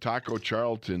guy like Taco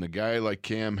Charlton, a guy like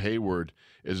Cam Hayward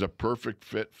is a perfect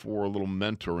fit for a little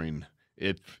mentoring,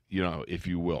 if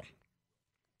you will.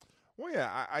 Well,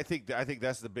 yeah, I think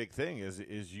that's the big thing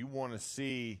is you want to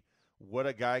see what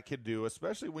a guy could do,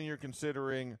 especially when you're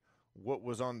considering what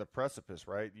was on the precipice,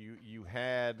 right? You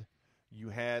had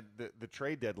the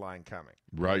trade deadline coming.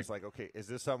 Right. It's like, okay, is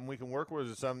this something we can work with, or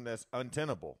is it something that's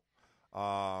untenable?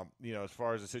 As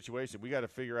far as the situation, we got to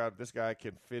figure out if this guy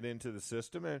can fit into the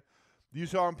system. And you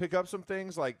saw him pick up some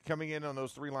things, like coming in on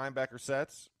those three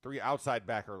outside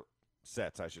backer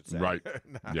sets, I should say. Right.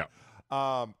 Yeah.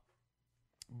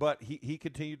 But he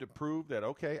continued to prove that,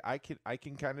 okay, I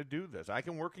can kind of do this. I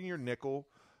can work in your nickel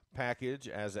package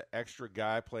as an extra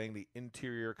guy playing the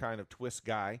interior kind of twist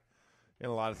guy in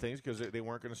a lot of things, because they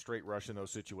weren't going to straight rush in those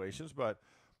situations. But,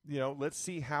 let's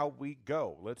see how we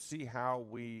go. Let's see how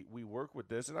we work with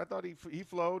this. And I thought he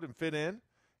flowed and fit in.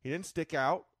 He didn't stick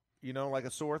out, like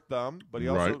a sore thumb, but he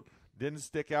also didn't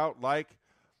stick out like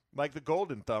the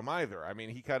golden thumb either. I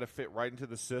mean, he kind of fit right into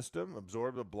the system,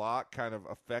 absorb the block, kind of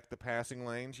affect the passing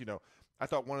lanes. I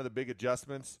thought one of the big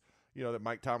adjustments, that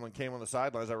Mike Tomlin came on the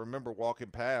sidelines. I remember walking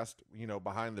past,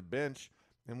 behind the bench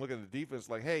and looking at the defense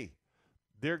like, hey,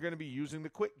 they're going to be using the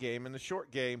quick game and the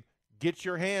short game. Get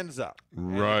your hands up.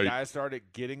 Right. And the guys started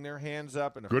getting their hands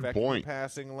up and affecting the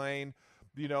passing lane,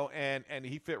 and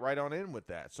he fit right on in with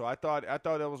that. So I thought that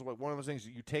was one of those things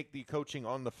that you take the coaching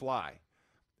on the fly.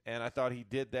 And I thought he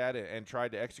did that and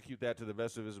tried to execute that to the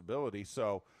best of his ability.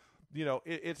 So,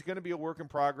 it's going to be a work in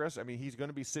progress. I mean, he's going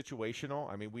to be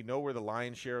situational. I mean, we know where the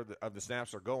lion's share of the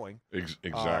snaps are going.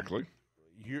 Exactly.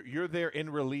 You're there in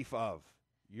relief of.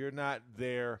 You're not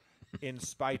there in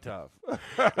spite of.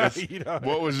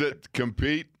 What was it?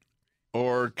 Compete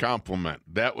or compliment?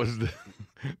 That was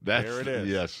there it is.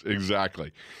 Yes,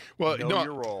 exactly. Well, know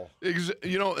your role.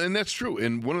 And that's true.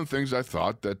 And one of the things I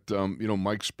thought that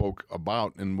Mike spoke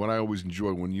about, and what I always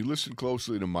enjoy when you listen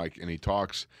closely to Mike and he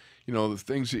talks, the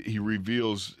things that he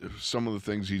reveals, some of the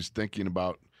things he's thinking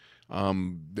about,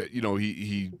 that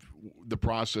he the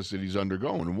process that he's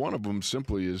undergoing. And one of them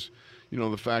simply is,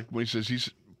 the fact when he says he's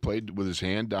played with his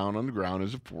hand down on the ground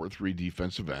as a 4-3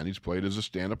 defensive end. He's played as a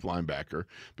stand-up linebacker,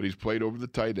 but he's played over the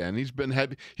tight end. He's been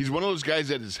heavy. He's one of those guys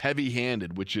that is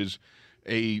heavy-handed, which is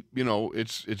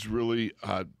it's really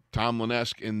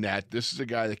Tomlin-esque in that this is a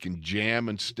guy that can jam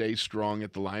and stay strong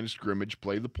at the line of scrimmage,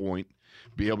 play the point,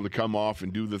 be able to come off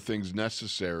and do the things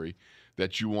necessary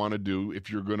that you want to do if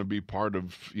you're going to be part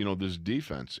of, this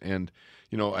defense. And,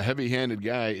 a heavy-handed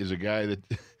guy is a guy that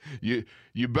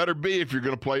you better be if you're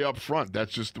going to play up front.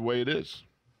 That's just the way it is.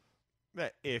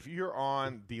 If you're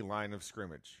on the line of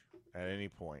scrimmage at any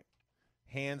point,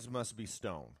 hands must be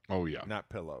stone. Oh, yeah. Not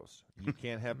pillows. You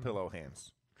can't have pillow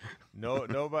hands.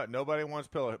 Nobody wants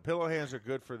pillow. Pillow hands are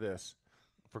good for this,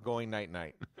 for going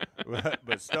night-night.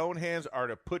 But stone hands are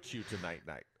to put you to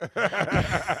night-night.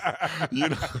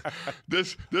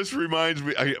 This reminds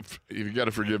me, you got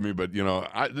to forgive me, but,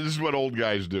 this is what old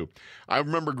guys do. I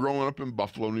remember growing up in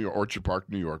Buffalo, New York, Orchard Park,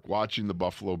 New York, watching the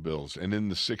Buffalo Bills. And in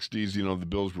the 60s, the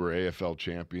Bills were AFL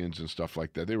champions and stuff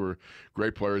like that. They were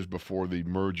great players before the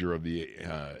merger of the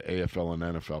AFL and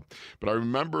NFL. But I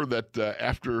remember that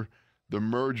after the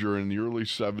merger in the early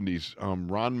 70s,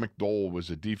 Ron McDowell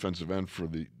was a defensive end for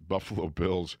the Buffalo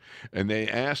Bills, and they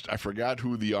asked, I forgot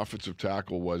who the offensive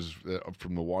tackle was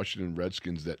from the Washington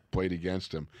Redskins that played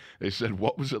against him. They said,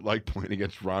 what was it like playing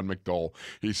against Ron McDowell?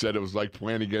 He said it was like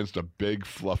playing against a big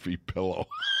fluffy pillow.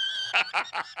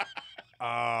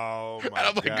 Oh,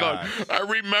 my God. I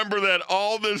remember that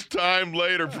all this time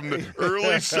later from the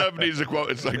early 70s.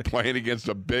 It's like playing against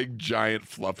a big, giant,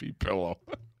 fluffy pillow.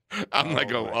 I'm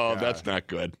that's not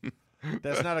good.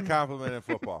 That's not a compliment in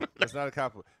football. That's not a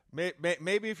compliment.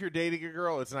 Maybe if you're dating a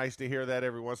girl, it's nice to hear that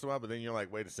every once in a while, but then you're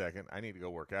like, wait a second, I need to go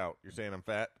work out. You're saying I'm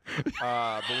fat?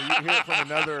 But when you hear it from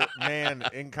another man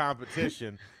in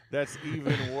competition, that's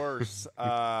even worse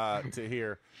to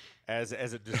hear as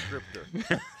a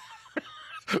descriptor.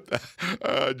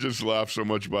 I just laugh so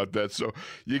much about that. So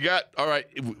you got, all right,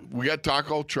 we got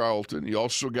Taco Charlton. You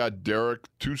also got Derek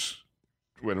Wait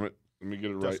a minute. Let me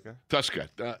get it right. Tuszka.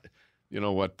 You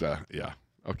know what? Yeah.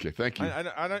 Okay, thank you.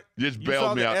 I you just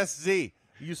bailed me out. SZ.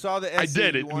 You saw the SZ. I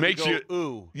did. It makes you.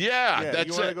 Ooh. Yeah, that's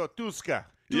you want to go Tuszka.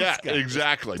 Yeah,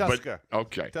 exactly. Tuszka. But,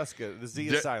 okay. Tuszka. The Z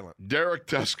is silent. Derek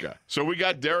Tuszka. So we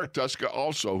got Derek Tuszka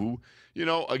also, who,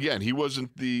 again, he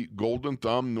wasn't the golden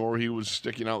thumb, nor he was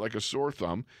sticking out like a sore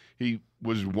thumb. He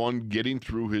was one getting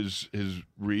through his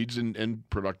reads and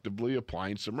productively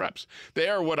applying some reps. They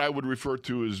are what I would refer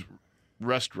to as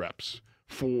rest reps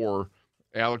for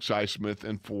Alex Highsmith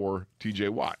and for TJ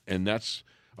Watt. And that's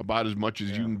about as much as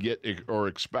you can get or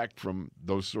expect from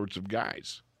those sorts of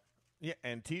guys. Yeah,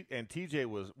 and TJ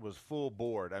was full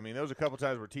board. I mean, there was a couple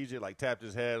times where TJ tapped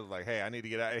his head, like, "Hey, I need to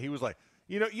get out." He was like,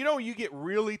 you get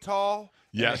really tall,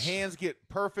 yes, and the hands get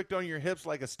perfect on your hips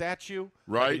like a statue,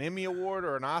 right? Like an Emmy Award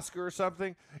or an Oscar or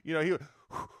something. He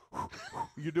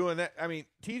you're doing that. I mean,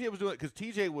 TJ was doing it because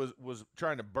TJ was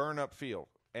trying to burn up field.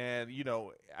 And,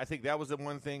 I think that was the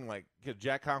one thing,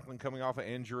 Jack Conklin coming off an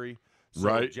injury. So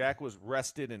right. Jack was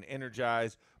rested and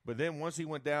energized. But then once he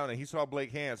went down and he saw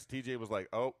Blake Hance, TJ was like,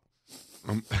 oh.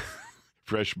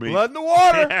 Fresh meat. Blood in the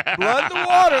water. Blood in the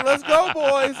water. Let's go,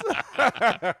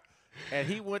 boys. And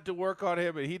he went to work on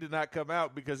him, and he did not come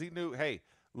out because he knew, hey,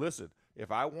 listen,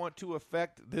 if I want to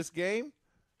affect this game,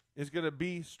 it's going to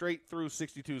be straight through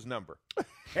 62's number.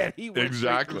 And he went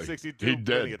straight through 62 he did.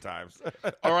 plenty of times.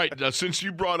 All right, now, since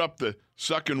you brought up the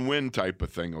suck and win type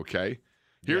of thing, okay,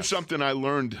 here's something I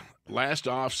learned last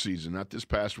offseason, not this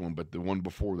past one, but the one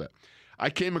before that. I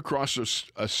came across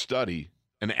a study,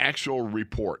 an actual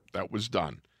report that was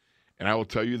done, and I will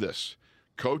tell you this.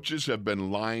 Coaches have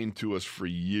been lying to us for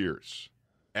years,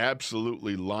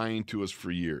 absolutely lying to us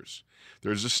for years.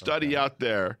 There's a study out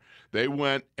there. They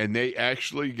went and they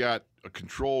actually got a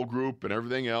control group and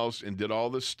everything else and did all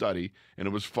this study, and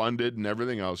it was funded and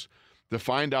everything else to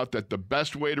find out that the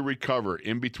best way to recover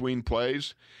in between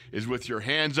plays is with your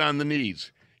hands on the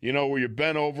knees. Where you're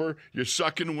bent over, you're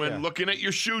sucking wind, looking at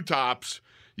your shoe tops.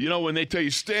 When they tell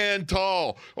you stand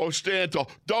tall, stand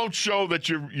tall. Don't show that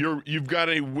you've got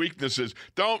any weaknesses.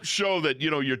 Don't show that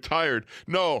you're tired.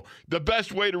 No, the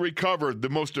best way to recover, the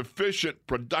most efficient,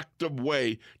 productive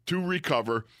way to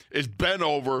recover is bent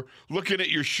over, looking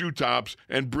at your shoe tops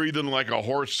and breathing like a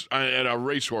horse and a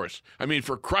racehorse. I mean,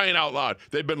 for crying out loud,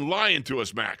 they've been lying to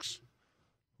us, Max.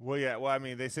 Well, yeah. Well, I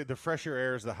mean, they said the fresher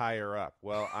air is the higher up.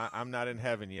 Well, I'm not in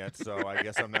heaven yet, so I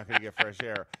guess I'm not going to get fresh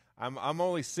air. I'm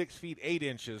only 6 feet 8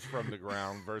 inches from the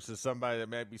ground versus somebody that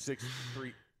might be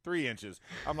 3 inches.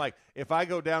 I'm like, if I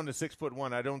go down to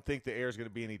 6'1", I don't think the air is going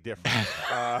to be any different.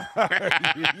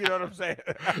 You know what I'm saying?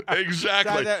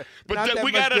 Exactly. But then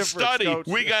we got to study. Coach.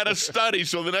 We got to study.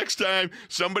 So the next time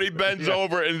somebody bends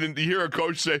over and then you hear a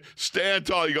coach say, stand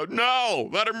tall, you go, no,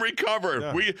 let him recover.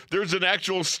 Yeah. There's an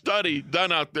actual study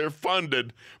done out there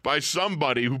funded by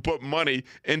somebody who put money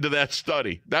into that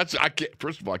study.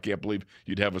 First of all, I can't believe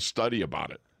you'd have a study about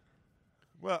it.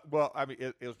 Well, I mean,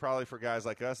 it was probably for guys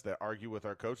like us that argue with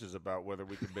our coaches about whether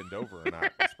we can bend over or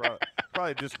not. It's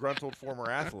probably a disgruntled former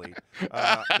athlete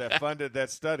that funded that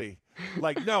study.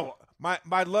 Like, no,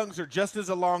 my lungs are just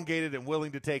as elongated and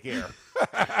willing to take air.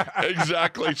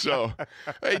 Exactly so.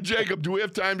 Hey, Jacob, do we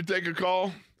have time to take a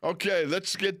call? Okay,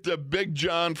 let's get Big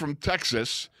John from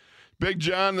Texas. Big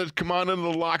John, let's come on into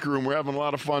the locker room. We're having a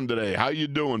lot of fun today. How you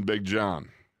doing, Big John?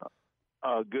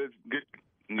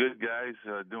 Good, guys.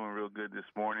 Doing real good this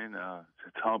morning.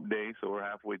 It's hump day, so we're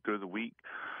halfway through the week.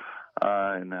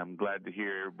 And I'm glad to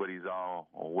hear everybody's all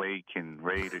awake and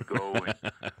ready to go. And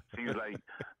seems like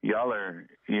y'all are,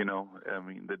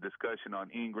 the discussion on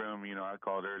Ingram, I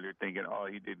called earlier thinking,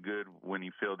 he did good when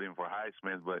he filled in for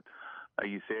Highsmith. But like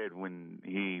you said, when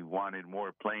he wanted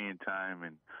more playing time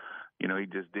and, he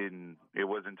just didn't. It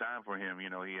wasn't time for him.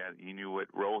 He knew what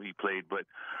role he played, but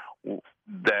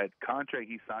that contract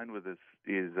he signed with us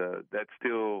is that's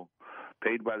still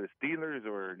paid by the Steelers,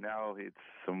 or now it's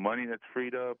some money that's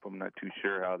freed up. I'm not too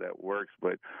sure how that works,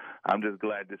 but I'm just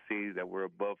glad to see that we're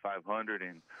above 500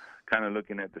 and kind of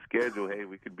looking at the schedule. Hey,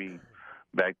 we could be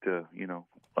back to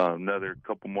another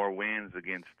couple more wins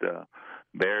against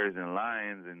Bears and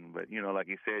Lions, but like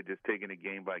you said, just taking it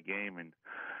game by game and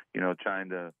trying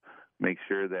to make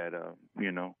sure that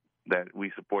that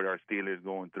we support our Steelers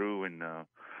going through and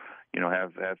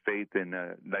have faith in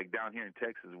like down here in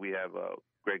Texas we have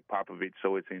Greg Popovich,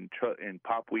 so it's in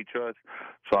Pop we trust.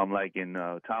 So I'm like in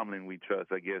Tomlin we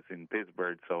trust, I guess, in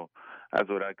Pittsburgh. So that's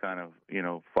what I kind of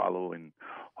follow, and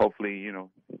hopefully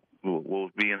we'll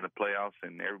be in the playoffs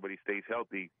and everybody stays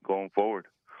healthy going forward.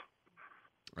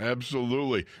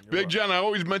 Absolutely. Big John, I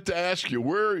always meant to ask you,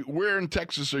 where in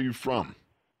Texas are you from?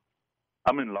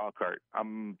 I'm in Lockhart.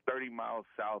 I'm 30 miles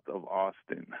south of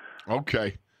Austin.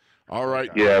 Okay. All right.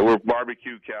 Yeah, we're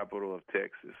barbecue capital of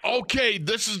Texas. Okay,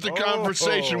 this is the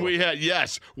conversation we had.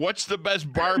 Yes. What's the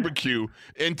best barbecue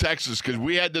in Texas? Because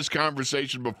we had this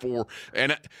conversation before,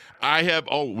 and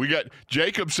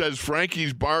Jacob says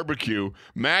Frankie's Barbecue.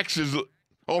 Max is,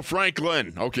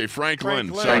 Franklin. Okay,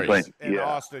 Franklin. Sorry. Franklin. In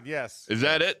Austin, yes. Is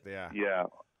that it? Yeah. Yeah.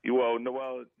 Well,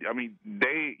 I mean,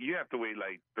 you have to wait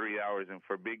like 3 hours, and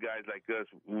for big guys like us,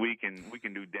 we can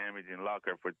do damage in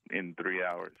Lockhart in 3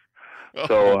 hours.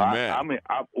 So our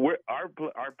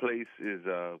place is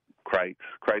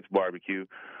Kreitz Barbecue.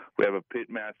 We have a pit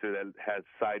master that has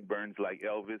sideburns like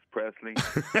Elvis Presley,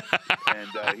 and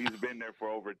he's been there for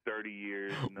over 30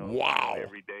 years. Wow!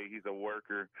 Every day he's a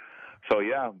worker. So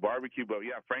yeah, barbecue. But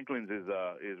yeah, Franklin's is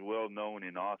well known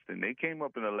in Austin. They came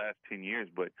up in the last 10 years,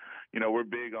 but we're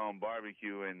big on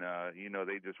barbecue, and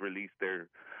they just released their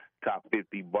top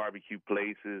 50 barbecue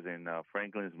places, and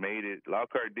Franklin's made it.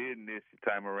 Lockhart didn't this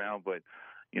time around, but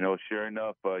sure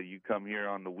enough, you come here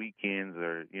on the weekends,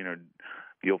 or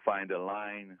you'll find a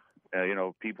line.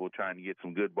 People trying to get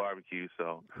some good barbecue.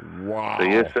 So wow. So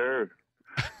yes, sir.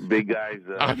 Big guys.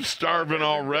 I'm starving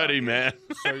already, man.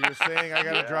 So you're saying I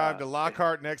got to drive to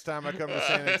Lockhart next time I come to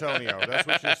San Antonio? That's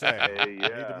what you're saying. Hey, yeah.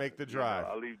 I need to make the drive.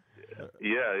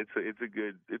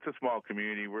 It's a small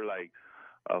community. We're like,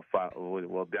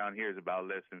 down here is about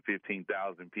less than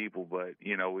 15,000 people, but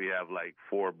we have like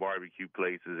 4 barbecue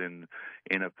places in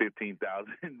a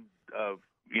 15,000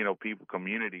 people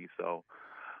community. So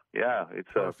yeah, it's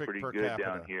pretty good capita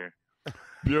down here.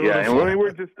 Beautiful. Yeah, and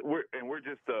we're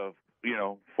just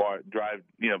far drive,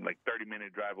 like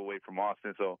 30-minute drive away from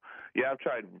Austin. So yeah, I've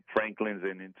tried Franklin's,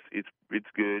 and it's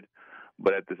good.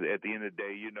 But at the end of the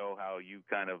day, how you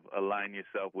kind of align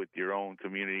yourself with your own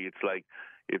community. It's like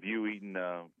if you eating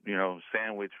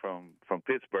sandwich from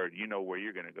Pittsburgh, you know where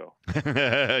you're gonna go.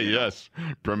 Yes,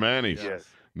 Primanti's. Yes,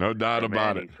 no doubt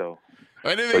about it. So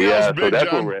anything else, Big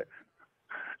John?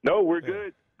 No, we're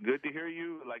good. Good to hear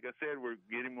you. Like I said, we're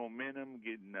getting momentum,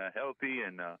 getting healthy,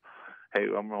 and hey,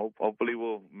 hopefully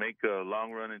we'll make a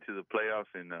long run into the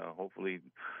playoffs, and hopefully,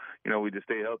 we just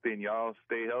stay healthy, and y'all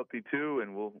stay healthy too,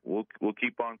 and we'll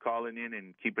keep on calling in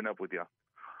and keeping up with y'all.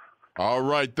 All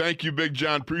right. Thank you, Big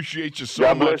John. Appreciate you so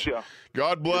God much. Bless you.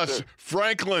 God bless. Yes,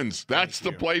 Franklin's. That's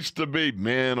the place to be.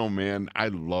 Man, oh, man. I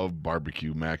love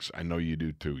barbecue, Max. I know you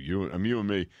do, too. You and me,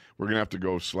 we're going to have to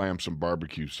go slam some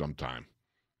barbecue sometime.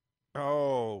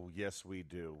 Oh, yes, we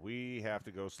do. We have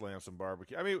to go slam some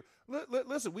barbecue. I mean,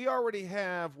 listen, we already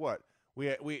have what? We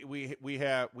have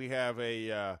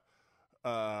a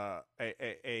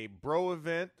bro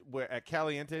event at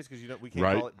Caliente's, because we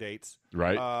can't call it dates.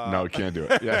 Right. No, we can't do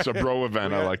it. Yeah, it's a bro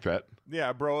event. I like that.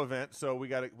 Yeah, a bro event. So we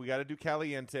got to do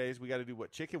Caliente's. We got to do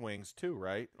chicken wings too,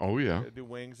 right? Oh yeah. Do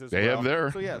wings as well. They have there.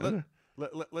 So yeah,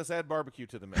 let's add barbecue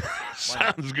to the mix.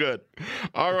 Sounds good.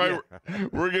 All right,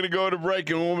 we're going to go to break,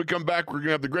 and when we come back, we're going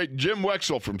to have the great Jim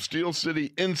Wexell from Steel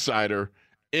City Insider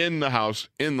in the house,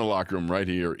 in the locker room right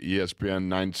here, ESPN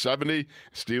 970,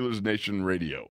 Steelers Nation Radio.